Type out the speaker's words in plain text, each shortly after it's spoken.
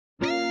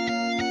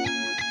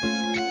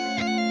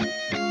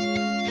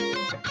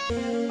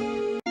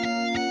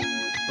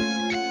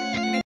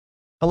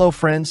Hello,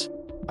 friends.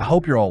 I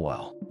hope you're all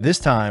well. This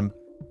time,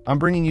 I'm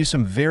bringing you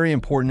some very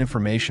important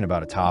information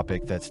about a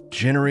topic that's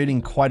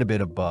generating quite a bit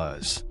of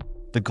buzz: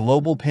 the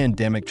Global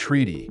Pandemic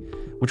Treaty,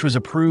 which was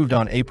approved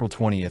on April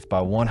 20th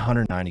by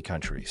 190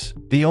 countries.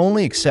 The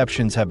only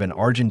exceptions have been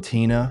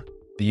Argentina,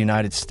 the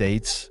United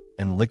States,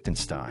 and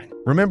Liechtenstein.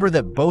 Remember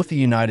that both the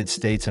United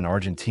States and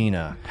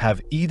Argentina have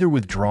either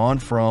withdrawn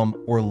from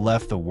or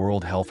left the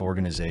World Health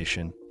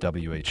Organization,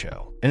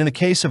 WHO. And in the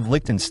case of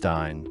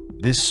Liechtenstein,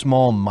 this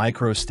small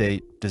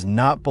microstate does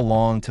not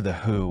belong to the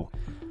WHO,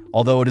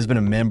 although it has been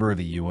a member of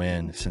the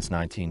UN since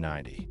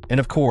 1990. And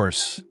of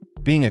course,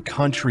 being a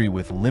country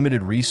with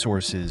limited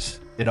resources,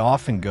 it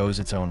often goes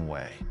its own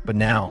way. But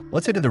now,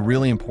 let's get to the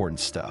really important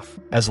stuff.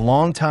 As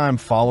longtime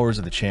followers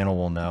of the channel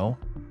will know,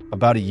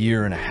 about a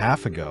year and a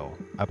half ago,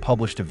 I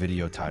published a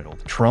video titled,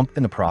 "Trump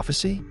and the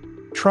Prophecy?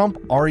 Trump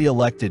already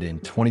elected in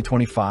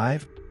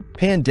 2025?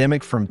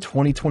 Pandemic from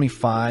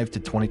 2025 to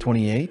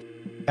 2028?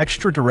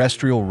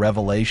 Extraterrestrial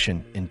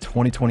revelation in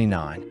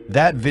 2029.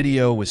 That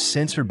video was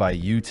censored by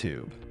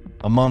YouTube,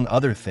 among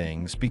other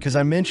things, because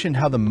I mentioned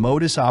how the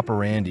modus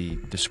operandi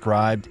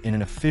described in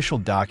an official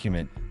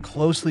document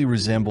closely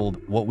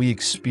resembled what we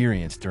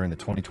experienced during the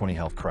 2020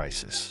 health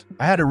crisis.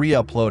 I had to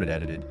re-upload it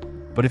edited,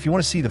 but if you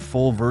want to see the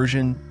full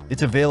version,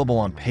 it's available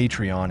on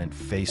Patreon and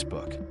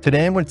Facebook.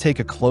 Today, I'm going to take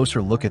a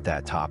closer look at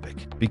that topic,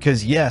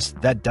 because yes,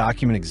 that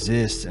document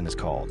exists and is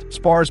called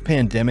SPARS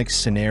Pandemic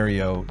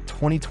Scenario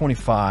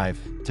 2025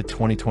 to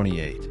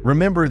 2028.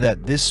 Remember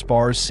that this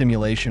SPARS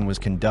simulation was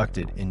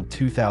conducted in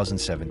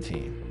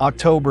 2017.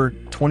 October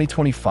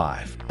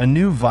 2025, a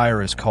new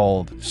virus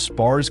called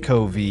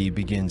SPARS-CoV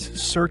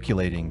begins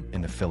circulating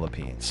in the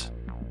Philippines.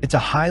 It's a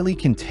highly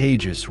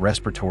contagious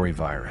respiratory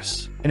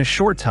virus. In a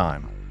short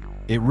time,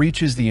 it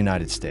reaches the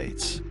United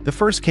States. The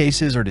first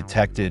cases are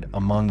detected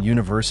among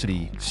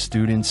university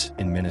students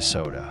in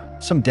Minnesota.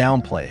 Some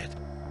downplay it,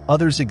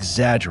 others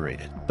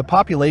exaggerate it. The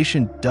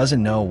population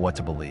doesn't know what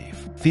to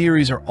believe.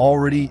 Theories are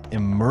already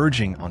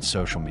emerging on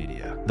social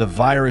media. The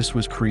virus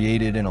was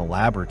created in a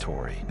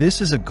laboratory. This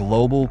is a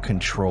global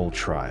control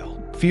trial.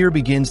 Fear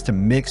begins to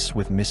mix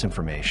with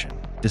misinformation.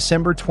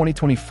 December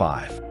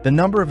 2025, the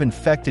number of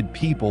infected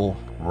people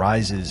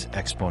rises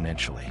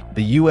exponentially.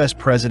 The US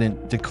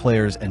president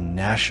declares a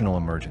national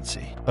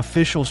emergency.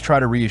 Officials try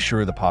to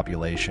reassure the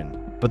population,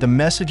 but the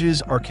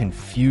messages are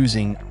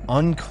confusing,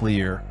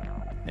 unclear,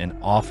 and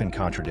often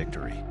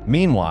contradictory.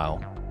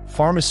 Meanwhile,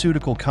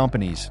 pharmaceutical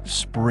companies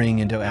spring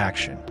into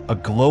action. A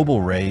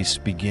global race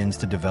begins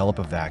to develop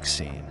a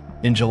vaccine.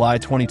 In July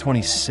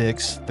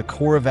 2026, the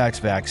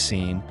CoronaVax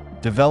vaccine,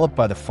 developed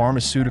by the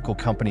pharmaceutical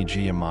company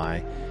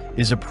GMI,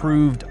 is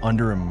approved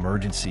under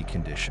emergency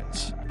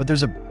conditions. But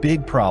there's a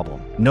big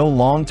problem. No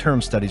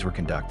long-term studies were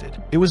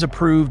conducted. It was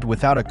approved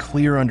without a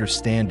clear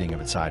understanding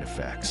of its side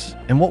effects.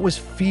 And what was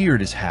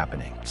feared is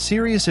happening.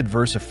 Serious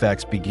adverse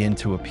effects begin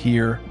to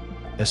appear,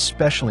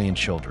 especially in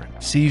children.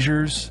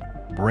 Seizures,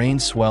 brain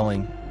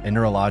swelling, and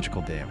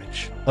neurological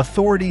damage.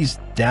 Authorities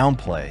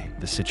downplay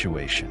the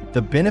situation.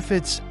 The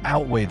benefits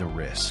outweigh the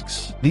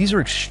risks. These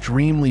are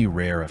extremely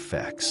rare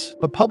effects,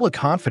 but public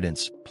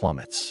confidence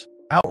plummets.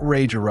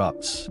 Outrage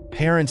erupts.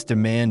 Parents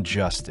demand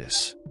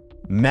justice.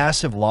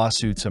 Massive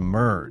lawsuits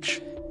emerge,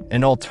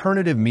 and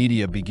alternative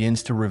media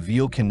begins to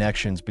reveal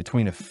connections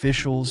between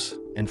officials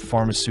and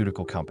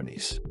pharmaceutical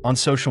companies. On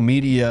social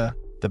media,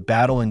 the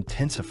battle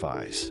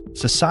intensifies.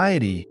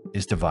 Society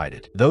is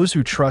divided. Those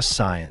who trust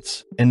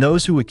science and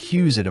those who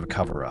accuse it of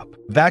cover-up.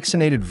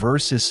 Vaccinated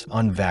versus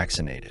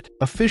unvaccinated.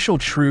 Official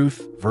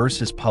truth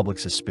versus public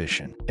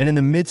suspicion. And in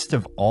the midst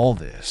of all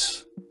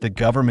this, the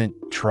government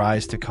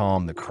tries to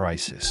calm the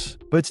crisis,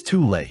 but it's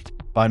too late.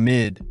 By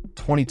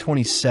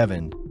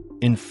mid-2027,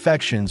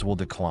 infections will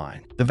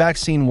decline. The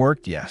vaccine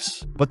worked,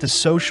 yes, but the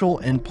social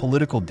and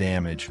political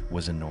damage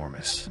was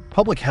enormous.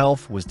 Public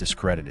health was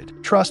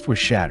discredited, trust was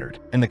shattered,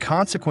 and the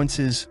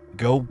consequences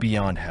go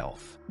beyond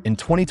health. In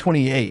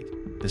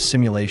 2028, the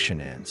simulation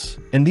ends.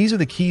 And these are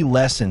the key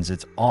lessons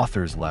its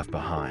authors left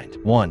behind.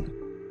 1.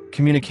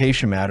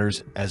 Communication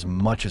matters as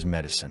much as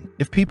medicine.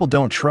 If people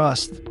don't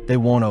trust, they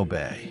won't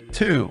obey.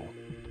 2.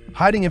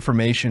 Hiding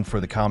information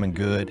for the common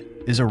good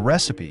is a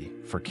recipe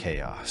for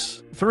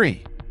chaos.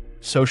 3.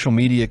 Social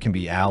media can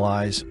be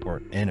allies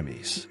or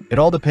enemies. It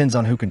all depends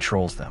on who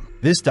controls them.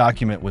 This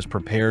document was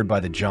prepared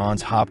by the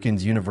Johns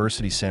Hopkins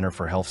University Center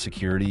for Health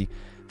Security,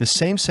 the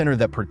same center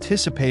that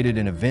participated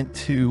in Event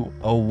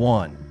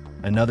 201,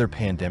 another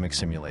pandemic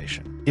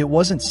simulation. It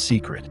wasn't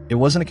secret. It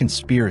wasn't a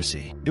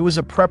conspiracy. It was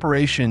a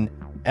preparation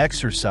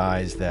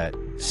exercise that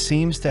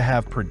seems to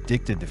have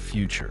predicted the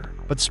future.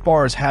 But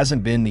SPARS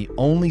hasn't been the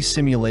only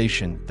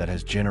simulation that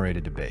has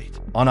generated debate.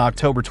 On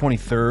October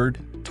 23rd,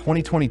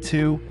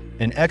 2022,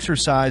 an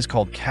exercise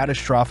called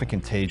Catastrophic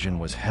Contagion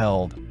was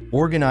held,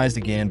 organized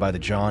again by the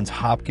Johns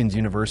Hopkins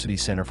University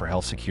Center for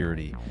Health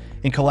Security,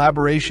 in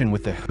collaboration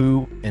with the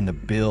WHO and the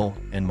Bill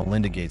and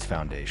Melinda Gates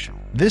Foundation.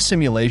 This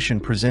simulation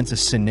presents a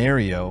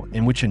scenario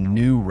in which a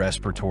new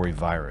respiratory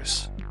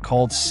virus,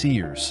 called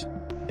SARS,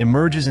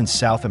 emerges in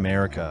South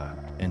America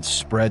and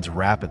spreads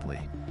rapidly,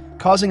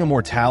 causing a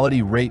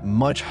mortality rate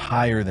much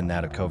higher than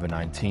that of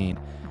COVID-19,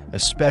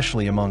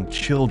 especially among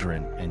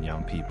children and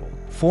young people.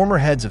 Former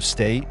heads of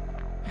state,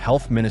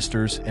 health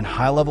ministers, and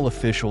high-level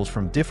officials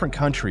from different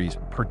countries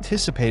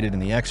participated in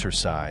the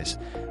exercise,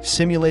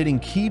 simulating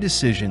key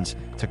decisions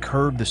to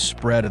curb the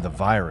spread of the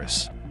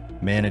virus,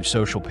 manage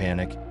social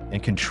panic,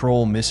 and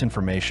control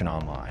misinformation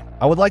online.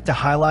 I would like to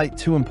highlight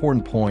two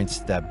important points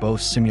that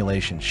both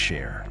simulations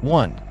share.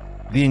 One,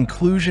 the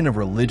inclusion of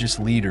religious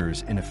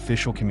leaders in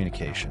official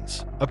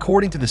communications.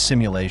 According to the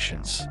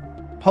simulations,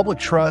 public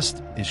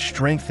trust is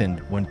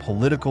strengthened when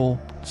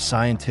political,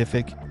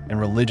 scientific,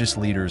 and religious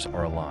leaders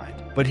are aligned.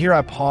 But here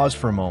I pause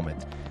for a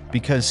moment,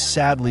 because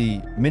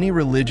sadly, many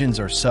religions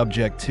are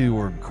subject to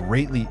or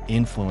greatly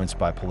influenced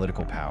by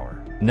political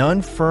power.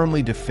 None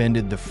firmly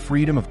defended the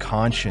freedom of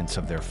conscience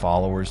of their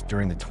followers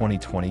during the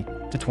 2020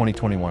 to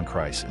 2021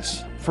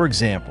 crisis. For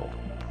example,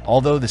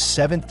 although the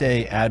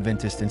Seventh-day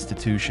Adventist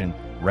institution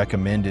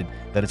recommended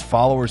that its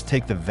followers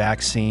take the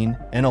vaccine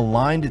and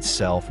aligned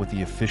itself with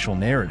the official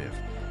narrative,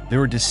 there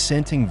were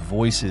dissenting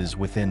voices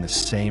within the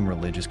same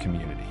religious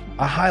community.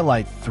 I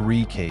highlight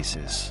three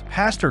cases.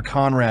 Pastor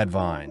Conrad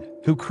Vine,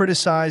 who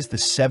criticized the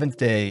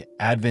Seventh-day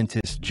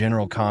Adventist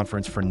General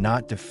Conference for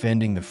not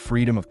defending the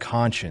freedom of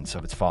conscience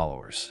of its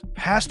followers.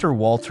 Pastor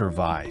Walter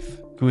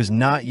Veith, who has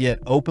not yet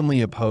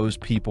openly opposed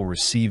people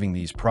receiving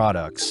these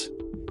products,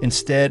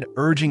 instead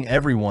urging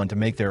everyone to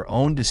make their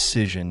own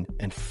decision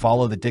and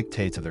follow the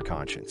dictates of their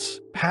conscience.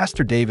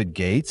 Pastor David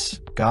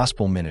Gates,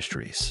 Gospel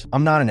Ministries.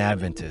 I'm not an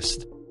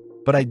Adventist,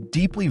 but I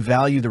deeply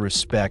value the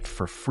respect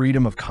for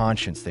freedom of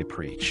conscience they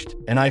preached.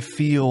 And I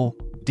feel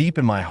deep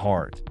in my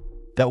heart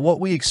that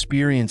what we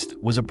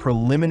experienced was a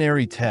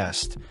preliminary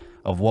test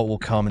of what will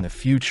come in the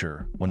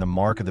future when the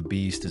mark of the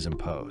beast is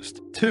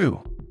imposed. Two,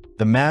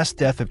 the mass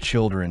death of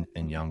children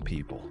and young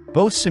people.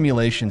 Both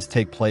simulations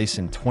take place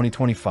in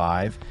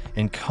 2025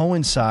 and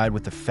coincide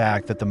with the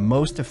fact that the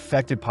most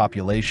affected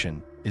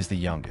population is the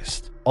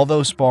youngest.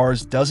 Although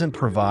SPARS doesn't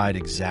provide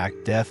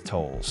exact death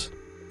tolls,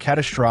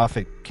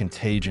 Catastrophic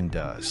Contagion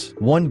does.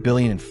 1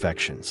 billion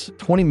infections,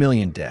 20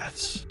 million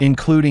deaths,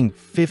 including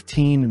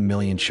 15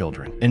 million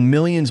children, and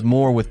millions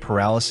more with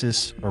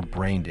paralysis or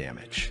brain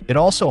damage. It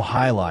also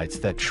highlights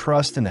that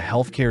trust in the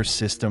healthcare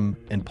system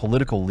and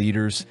political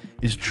leaders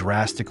is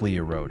drastically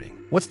eroding.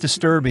 What's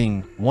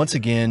disturbing, once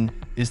again,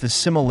 is the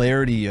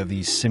similarity of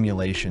these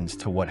simulations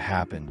to what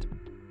happened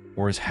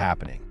or is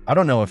happening. I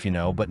don't know if you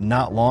know, but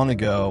not long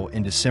ago,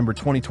 in December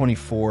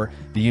 2024,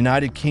 the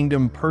United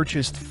Kingdom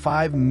purchased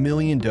 5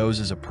 million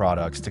doses of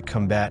products to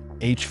combat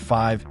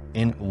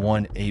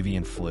H5N1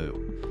 avian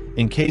flu,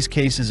 in case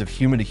cases of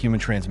human-to-human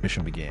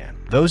transmission began.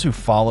 Those who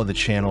follow the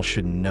channel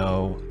should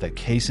know that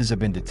cases have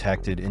been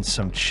detected in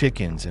some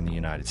chickens in the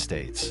United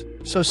States.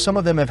 So some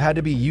of them have had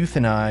to be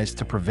euthanized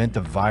to prevent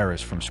the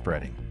virus from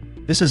spreading.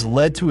 This has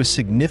led to a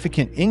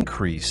significant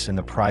increase in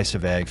the price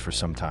of eggs for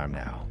some time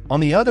now. On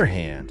the other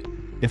hand,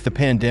 if the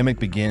pandemic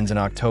begins in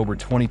October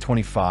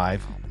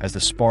 2025, as the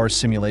SPARS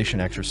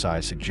simulation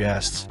exercise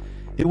suggests,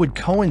 it would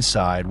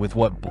coincide with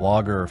what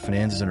blogger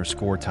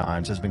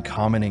Finances_Times has been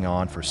commenting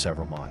on for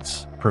several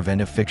months.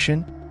 Preventive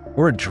fiction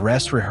or a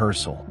dress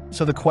rehearsal?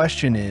 So the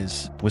question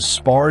is, was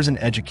SPARS an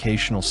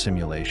educational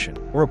simulation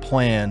or a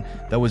plan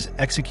that was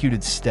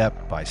executed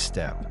step by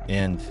step?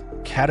 And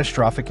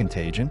Catastrophic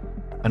Contagion?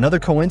 Another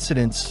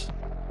coincidence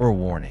or a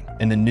warning?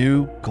 And the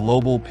new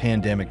global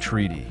pandemic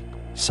treaty,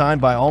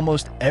 signed by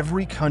almost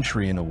every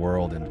country in the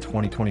world in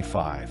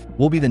 2025,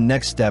 will be the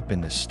next step in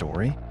this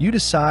story. You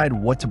decide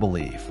what to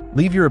believe.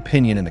 Leave your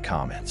opinion in the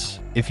comments.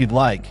 If you'd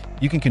like,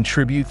 you can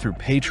contribute through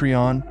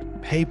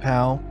Patreon,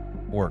 PayPal,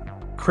 or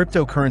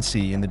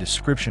cryptocurrency in the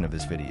description of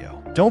this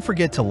video. Don't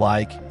forget to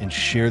like and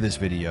share this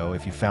video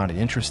if you found it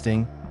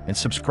interesting, and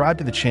subscribe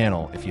to the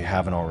channel if you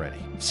haven't already.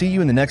 See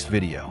you in the next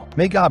video.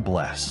 May God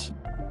bless.